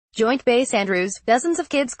Joint Base Andrews, dozens of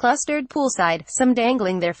kids clustered poolside, some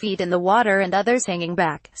dangling their feet in the water and others hanging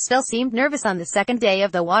back, still seemed nervous on the second day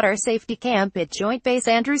of the water safety camp at Joint Base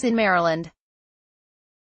Andrews in Maryland.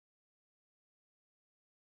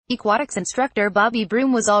 Aquatics instructor Bobby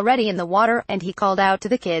Broom was already in the water, and he called out to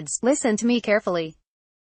the kids, "Listen to me carefully.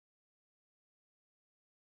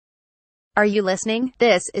 Are you listening?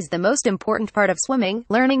 This is the most important part of swimming,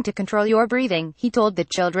 learning to control your breathing," he told the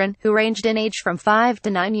children, who ranged in age from 5 to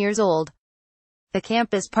 9 years old. The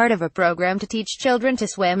camp is part of a program to teach children to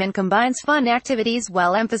swim and combines fun activities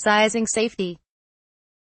while emphasizing safety.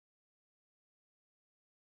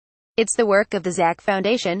 It's the work of the Zach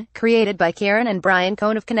Foundation, created by Karen and Brian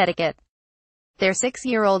Cohn of Connecticut. Their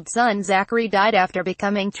 6-year-old son Zachary died after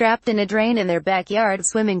becoming trapped in a drain in their backyard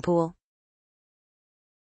swimming pool.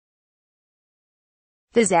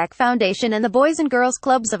 The Zach Foundation and the Boys and Girls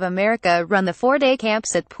Clubs of America run the 4-day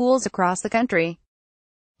camps at pools across the country.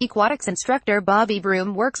 Aquatics instructor Bobby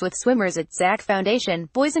Broom works with swimmers at Zach Foundation,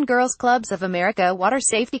 Boys and Girls Clubs of America Water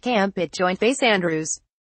Safety Camp at Joint Base Andrews.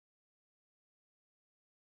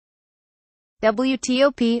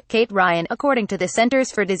 WTOP, Kate Ryan. According to the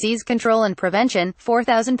Centers for Disease Control and Prevention,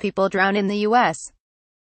 4,000 people drown in the U.S.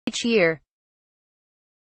 each year.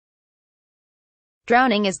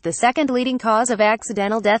 Drowning is the second leading cause of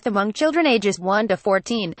accidental death among children ages 1 to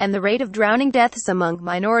 14, and the rate of drowning deaths among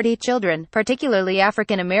minority children, particularly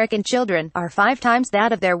African American children, are 5 times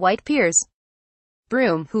that of their white peers.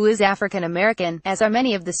 Broom, who is African American, as are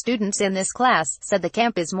many of the students in this class, said the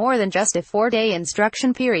camp is more than just a 4-day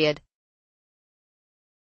instruction period.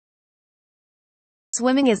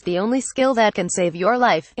 Swimming is the only skill that can save your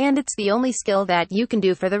life, and it's the only skill that you can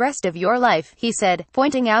do for the rest of your life, he said,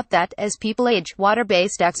 pointing out that, as people age,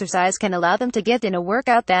 water-based exercise can allow them to get in a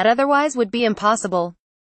workout that otherwise would be impossible.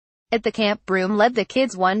 At the camp, Broom led the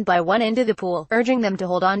kids one by one into the pool, urging them to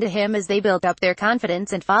hold on to him as they built up their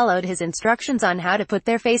confidence and followed his instructions on how to put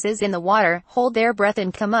their faces in the water, hold their breath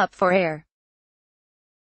and come up for air.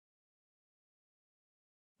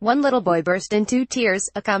 One little boy burst into tears,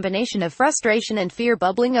 a combination of frustration and fear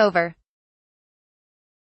bubbling over.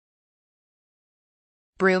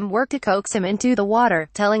 Broom worked to coax him into the water,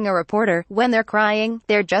 telling a reporter, "When they're crying,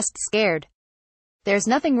 they're just scared. There's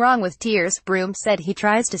nothing wrong with tears." Broom said he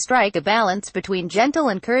tries to strike a balance between gentle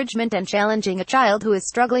encouragement and challenging a child who is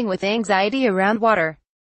struggling with anxiety around water.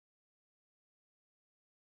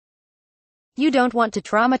 "You don't want to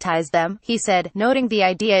traumatize them," he said, noting the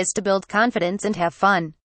idea is to build confidence and have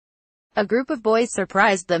fun. A group of boys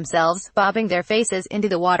surprised themselves, bobbing their faces into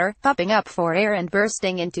the water, popping up for air and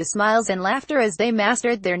bursting into smiles and laughter as they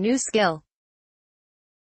mastered their new skill.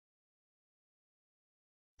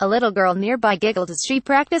 A little girl nearby giggled as she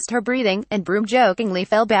practiced her breathing, and Broom jokingly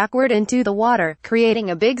fell backward into the water, creating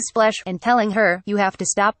a big splash, and telling her, "You have to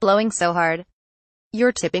stop blowing so hard.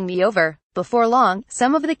 You're tipping me over." Before long,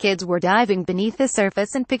 some of the kids were diving beneath the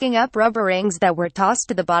surface and picking up rubber rings that were tossed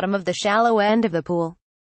to the bottom of the shallow end of the pool.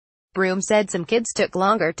 Broom said some kids took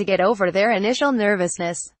longer to get over their initial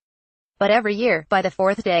nervousness. "But every year, by the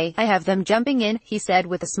 4th day, I have them jumping in," he said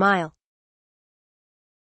with a smile.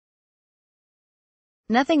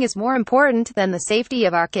 Nothing is more important than the safety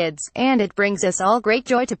of our kids, and it brings us all great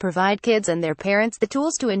joy to provide kids and their parents the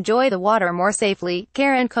tools to enjoy the water more safely,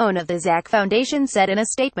 Karen Cohn of the Zach Foundation said in a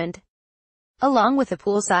statement. Along with the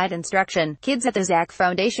poolside instruction, kids at the Zach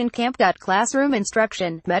Foundation camp got classroom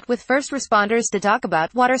instruction, met with first responders to talk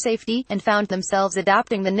about water safety, and found themselves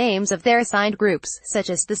adopting the names of their assigned groups,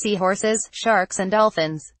 such as the seahorses, sharks and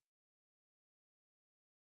dolphins.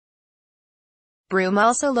 Broom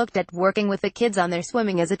also looked at working with the kids on their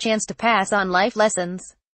swimming as a chance to pass on life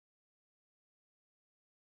lessons.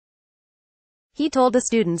 He told the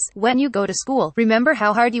students, "When you go to school, remember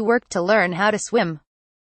how hard you worked to learn how to swim.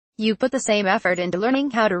 You put the same effort into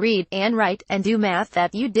learning how to read, and write, and do math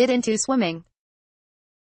that you did into swimming.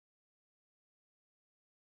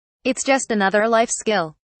 It's just another life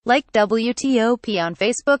skill." Like WTOP on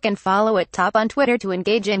Facebook and follow at Top on Twitter to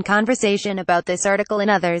engage in conversation about this article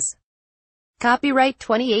and others. Copyright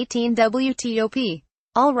 2018 WTOP.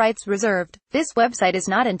 All rights reserved. This website is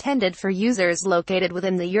not intended for users located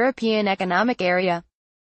within the European Economic Area.